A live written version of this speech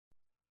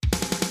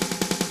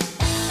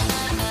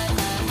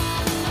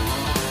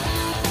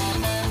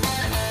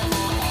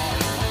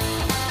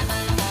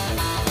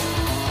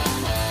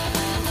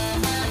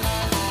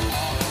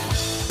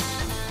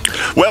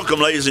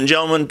Welcome, ladies and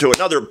gentlemen, to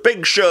another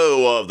big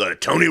show of the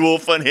Tony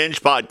Wolfe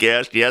Un-Hinged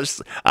podcast.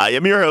 Yes, I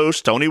am your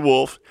host, Tony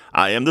Wolfe.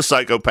 I am the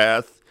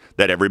psychopath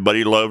that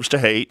everybody loves to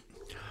hate.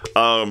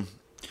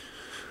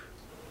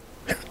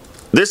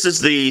 This is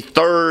the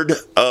third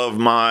of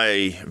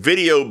my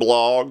video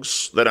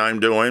blogs that I'm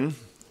doing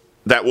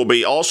that will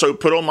be also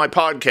put on my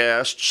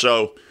podcast.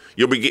 So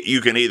you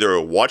can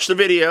either watch the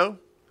video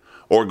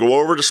or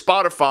go over to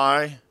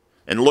Spotify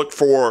and look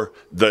for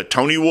the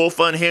Tony Wolfe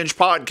Un-Hinged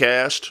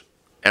podcast,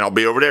 and I'll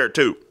be over there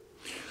too.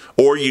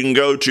 Or you can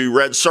go to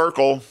Red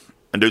Circle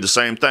and do the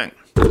same thing.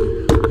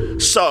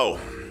 So,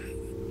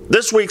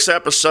 this week's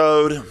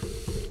episode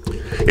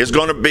is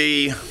going to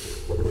be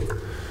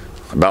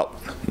about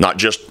not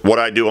just what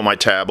I do on my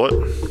tablet,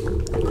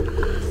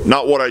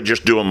 not what I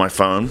just do on my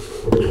phone,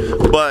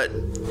 but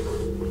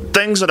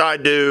things that I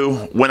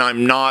do when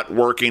I'm not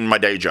working my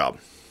day job.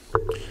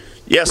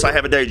 Yes, I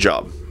have a day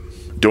job.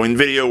 Doing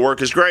video work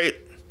is great.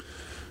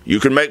 You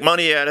can make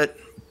money at it,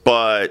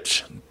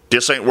 but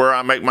this ain't where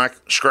I make my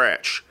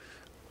scratch.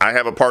 I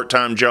have a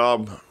part-time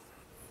job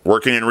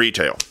working in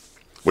retail,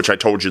 which I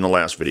told you in the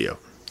last video,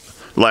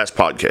 last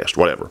podcast,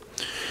 whatever.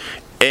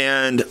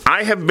 And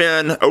I have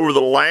been over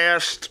the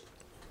last,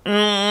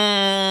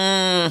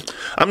 I'm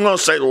going to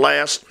say the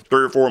last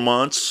 3 or 4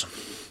 months,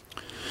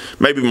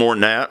 maybe more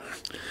than that.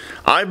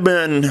 I've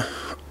been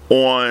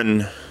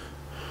on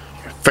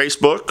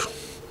Facebook.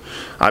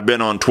 I've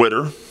been on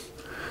Twitter.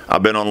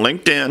 I've been on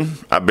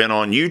LinkedIn. I've been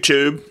on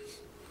YouTube.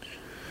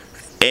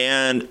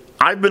 And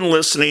I've been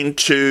listening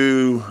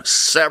to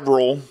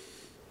several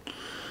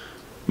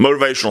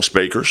motivational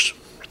speakers.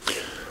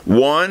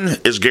 One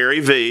is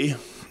Gary V.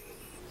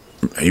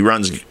 He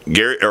runs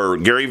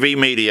Gary V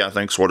Media, I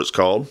think is what it's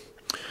called.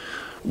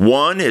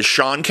 One is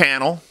Sean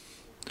Cannell,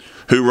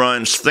 who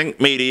runs Think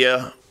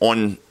Media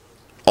on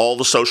all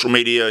the social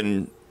media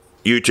and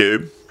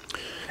YouTube.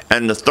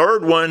 And the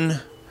third one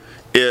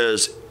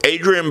is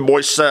Adrian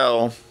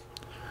Boycell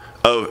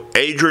of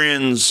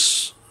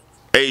Adrian's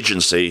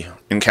Agency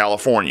in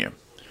California.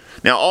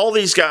 Now, all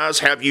these guys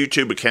have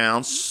YouTube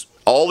accounts.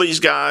 All these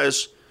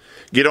guys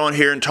get on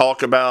here and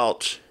talk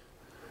about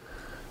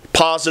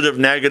positive,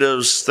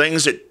 negatives,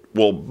 things that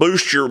will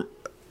boost your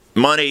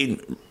money,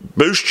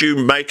 boost you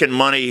making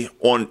money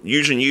on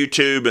using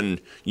YouTube and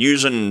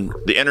using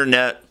the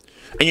internet,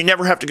 and you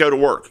never have to go to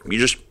work. You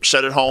just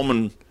sit at home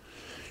and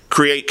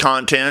create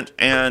content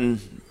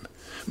and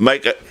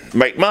make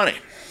money.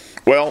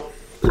 Well,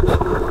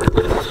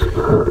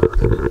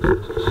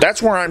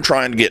 that's where I'm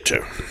trying to get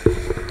to.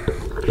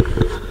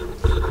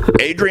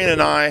 Adrian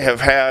and I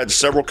have had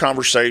several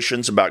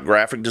conversations about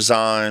graphic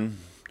design,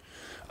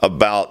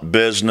 about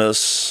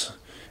business,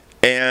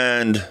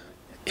 and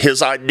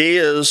his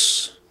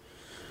ideas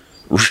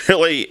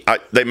really,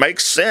 they make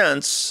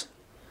sense,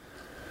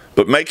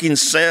 but making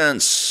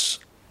sense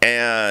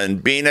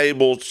and being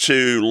able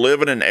to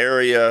live in an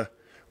area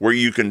where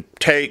you can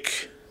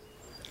take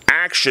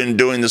action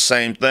doing the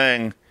same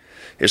thing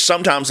is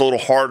sometimes a little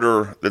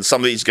harder than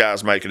some of these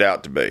guys make it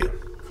out to be.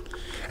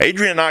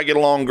 Adrian and I get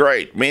along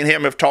great. Me and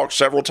him have talked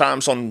several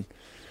times on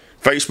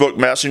Facebook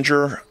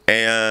Messenger,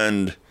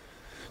 and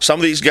some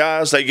of these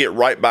guys, they get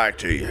right back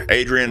to you.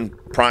 Adrian,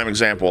 prime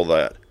example of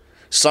that.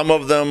 Some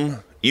of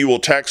them, you will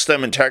text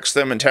them and text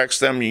them and text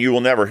them, and you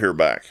will never hear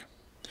back.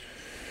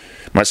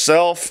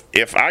 Myself,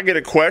 if I get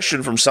a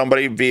question from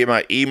somebody via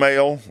my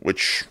email,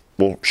 which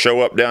will show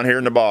up down here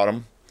in the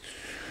bottom,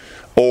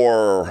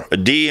 or a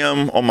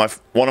DM on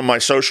one of my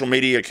social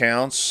media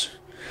accounts,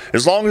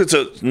 as long as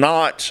it's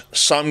not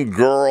some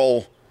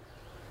girl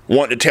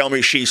wanting to tell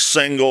me she's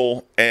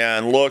single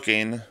and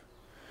looking,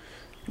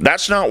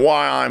 that's not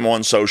why I'm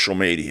on social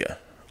media.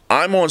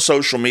 I'm on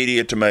social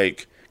media to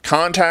make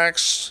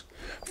contacts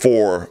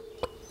for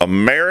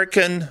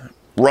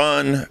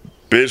American-run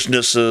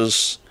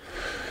businesses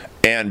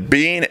and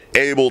being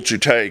able to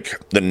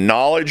take the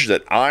knowledge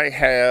that I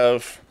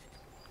have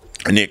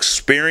and the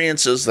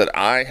experiences that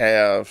I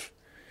have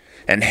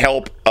and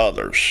help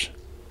others.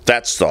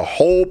 That's the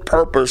whole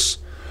purpose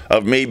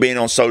of me being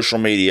on social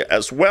media,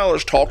 as well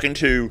as talking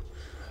to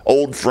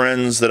old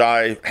friends that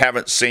I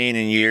haven't seen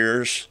in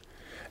years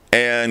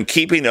and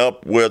keeping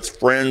up with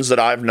friends that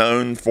I've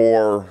known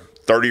for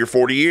 30 or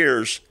 40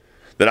 years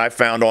that I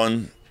found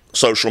on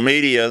social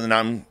media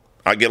and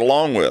I get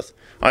along with.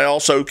 I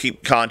also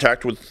keep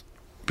contact with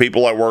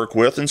people I work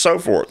with and so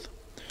forth.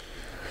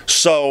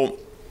 So,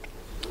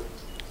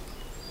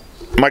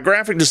 my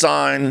graphic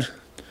design,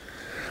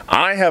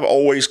 I have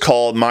always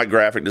called my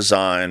graphic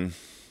design,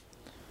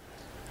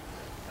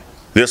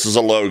 this is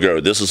a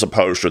logo, this is a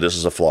poster, this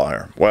is a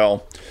flyer.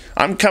 Well,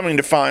 I'm coming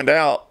to find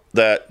out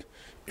that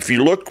if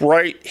you look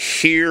right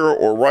here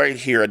or right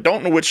here, I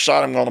don't know which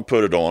side I'm going to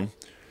put it on.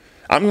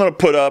 I'm going to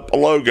put up a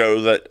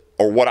logo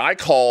or what I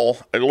call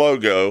a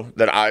logo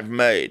that I've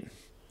made.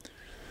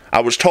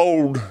 I was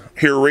told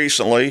here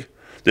recently,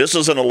 this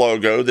isn't a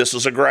logo, this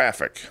is a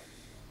graphic.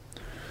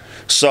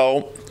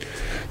 So,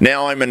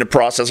 now I'm in the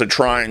process of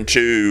trying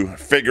to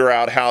figure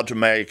out how to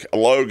make a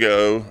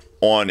logo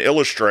on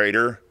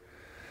Illustrator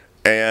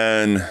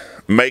and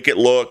make it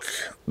look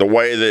the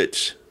way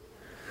that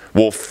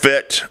will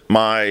fit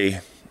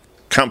my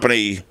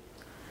company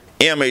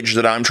image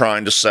that I'm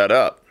trying to set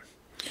up.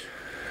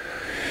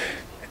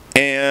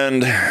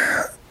 And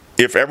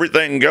if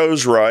everything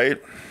goes right,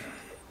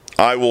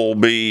 I will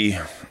be,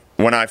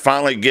 when I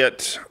finally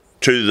get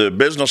to the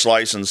business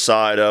license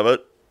side of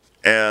it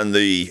and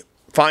the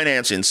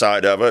financing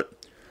side of it,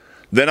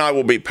 then I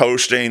will be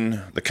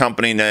posting the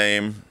company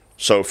name,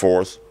 so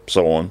forth,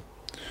 so on.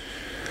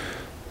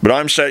 But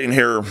I'm sitting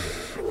here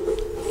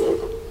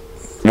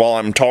while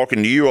I'm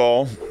talking to you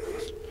all,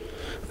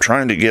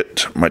 trying to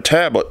get my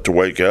tablet to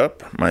wake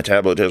up. My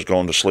tablet has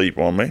gone to sleep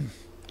on me.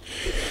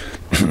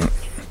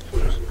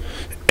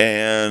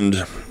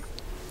 And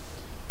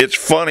it's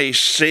funny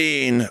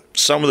seeing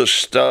some of the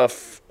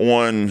stuff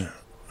on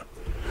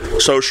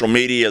social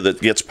media that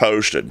gets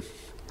posted.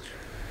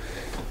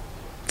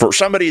 For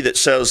somebody that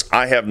says,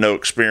 I have no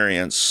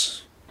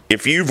experience,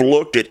 if you've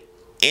looked at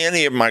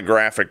any of my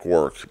graphic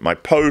work, my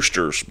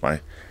posters, my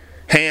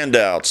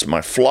handouts,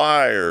 my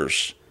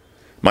flyers,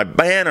 my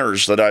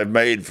banners that I've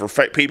made for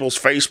people's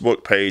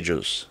Facebook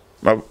pages,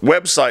 my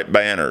website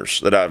banners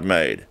that I've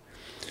made,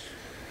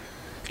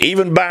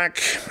 even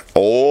back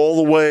all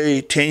the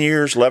way 10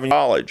 years, 11 years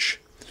college,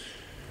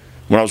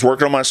 when I was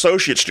working on my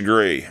associate's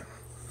degree,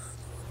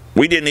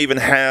 we didn't even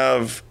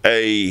have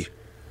a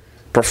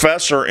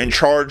professor in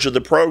charge of the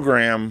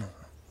program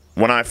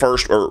when I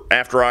first, or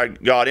after I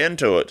got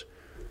into it.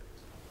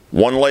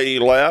 One lady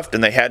left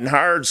and they hadn't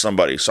hired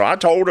somebody. So I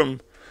told them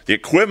the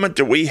equipment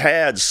that we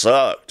had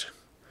sucked.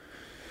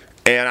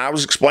 And I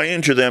was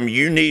explaining to them,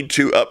 you need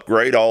to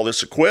upgrade all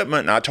this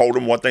equipment. And I told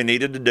them what they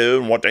needed to do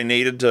and what they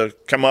needed to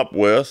come up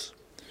with.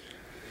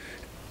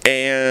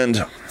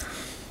 And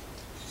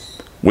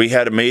we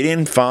had a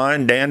meeting,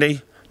 fine,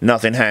 dandy,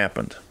 nothing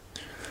happened.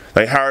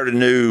 They hired a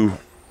new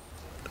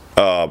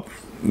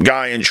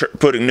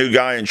put a new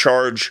guy in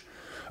charge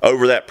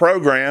over that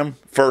program.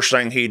 First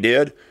thing he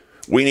did,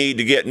 we need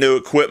to get new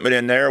equipment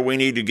in there. We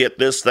need to get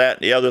this, that,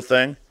 and the other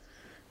thing.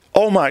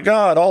 Oh my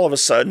God, all of a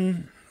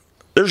sudden,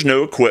 there's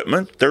new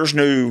equipment. There's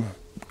new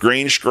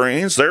green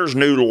screens. There's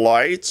new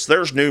lights.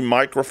 There's new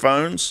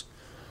microphones.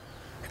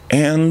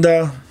 And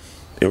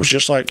it was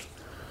just like,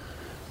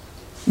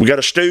 we got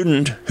a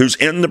student who's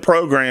in the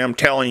program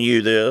telling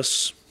you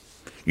this.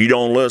 You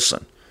don't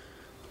listen.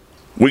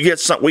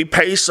 We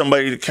pay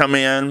somebody to come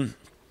in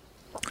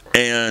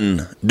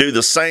and do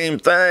the same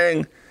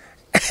thing,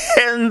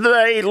 and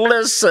they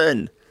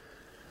listen.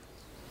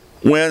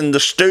 When the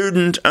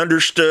student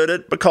understood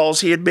it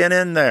because he had been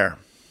in there.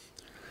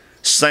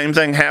 Same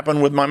thing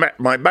happened with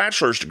my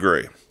bachelor's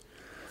degree.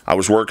 I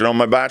was working on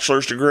my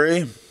bachelor's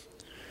degree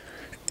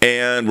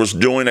and was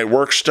doing a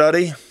work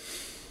study.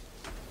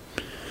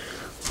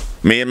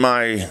 Me and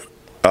my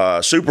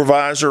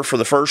supervisor for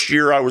the first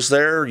year I was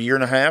there, year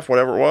and a half,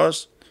 whatever it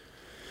was,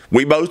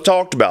 we both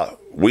talked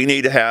about we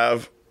need to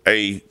have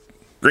a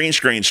green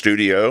screen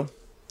studio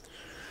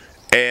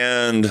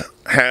and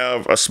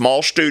have a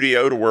small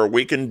studio to where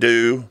we can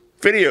do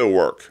video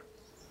work.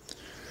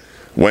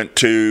 Went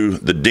to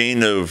the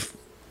Dean of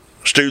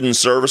Student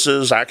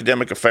Services,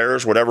 Academic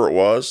Affairs, whatever it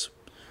was.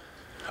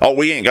 Oh,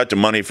 we ain't got the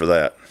money for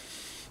that.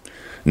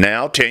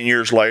 Now, 10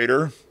 years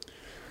later,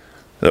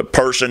 the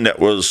person that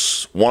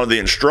was one of the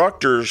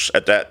instructors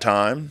at that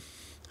time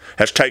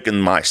has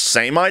taken my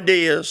same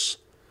ideas,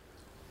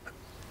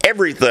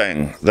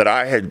 everything that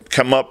I had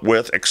come up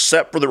with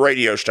except for the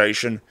radio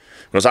station,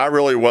 because I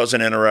really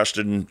wasn't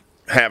interested in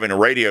having a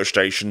radio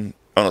station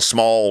on a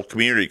small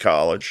community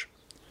college.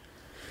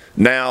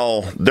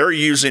 Now they're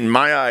using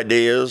my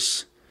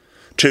ideas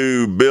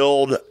to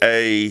build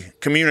a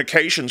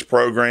communications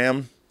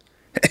program,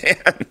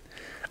 and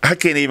I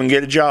can't even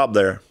get a job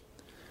there.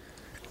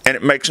 And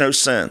it makes no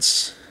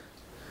sense.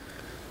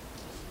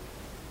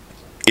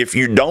 If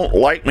you don't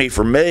like me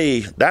for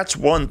me, that's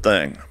one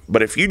thing.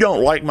 But if you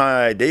don't like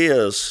my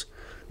ideas,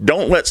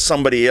 don't let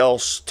somebody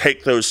else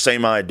take those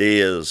same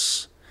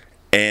ideas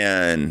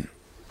and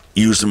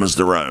use them as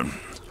their own.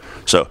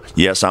 So,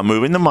 yes, I'm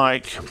moving the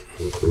mic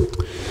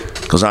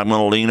because I'm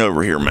going to lean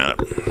over here a minute.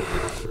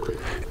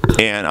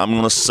 And I'm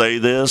going to say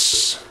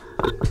this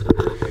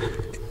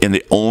in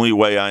the only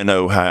way I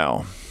know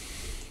how.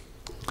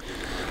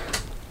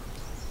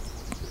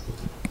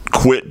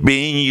 Quit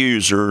being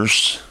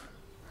users,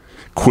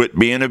 quit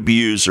being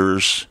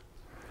abusers,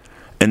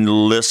 and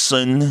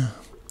listen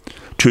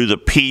to the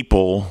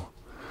people,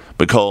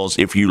 because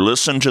if you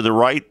listen to the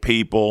right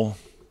people,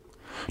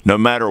 no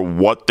matter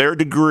what their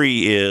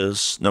degree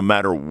is, no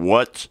matter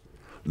what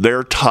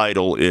their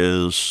title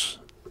is,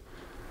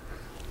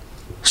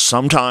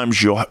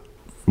 sometimes you'll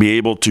be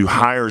able to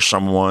hire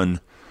someone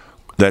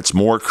that's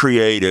more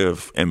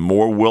creative and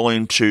more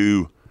willing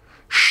to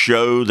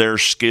show their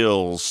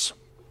skills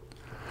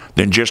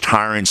than just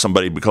hiring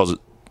somebody because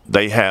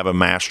they have a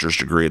master's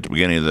degree at the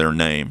beginning of their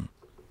name.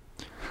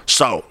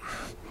 So,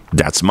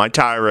 that's my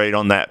tirade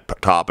on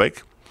that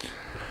topic.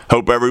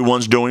 Hope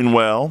everyone's doing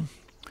well.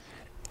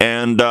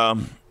 And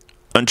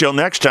until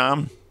next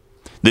time,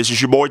 this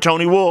is your boy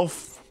Tony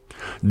Wolfe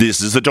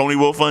This is the Tony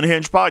Wolfe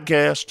Un-Hinged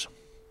podcast.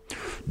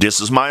 This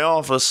is my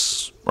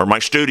office, or my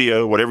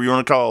studio, whatever you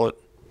want to call it.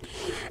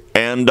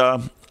 And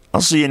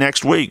I'll see you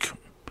next week,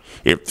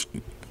 if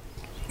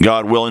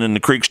God willing and the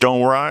creeks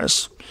don't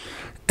rise.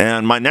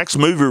 And my next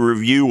movie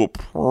review will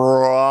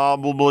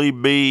probably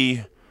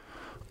be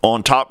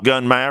on Top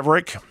Gun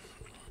Maverick.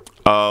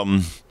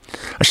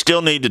 I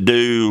still need to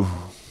do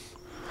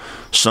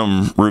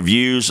some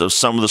reviews of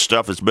some of the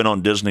stuff that's been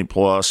on Disney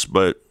Plus,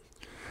 but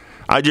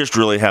I just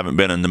really haven't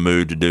been in the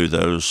mood to do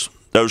those.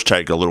 Those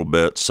take a little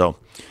bit. So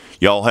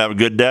y'all have a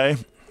good day,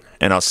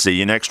 and I'll see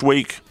you next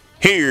week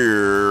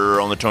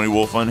here on the Tony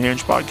Wolfe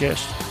Un-Hinged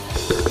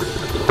podcast.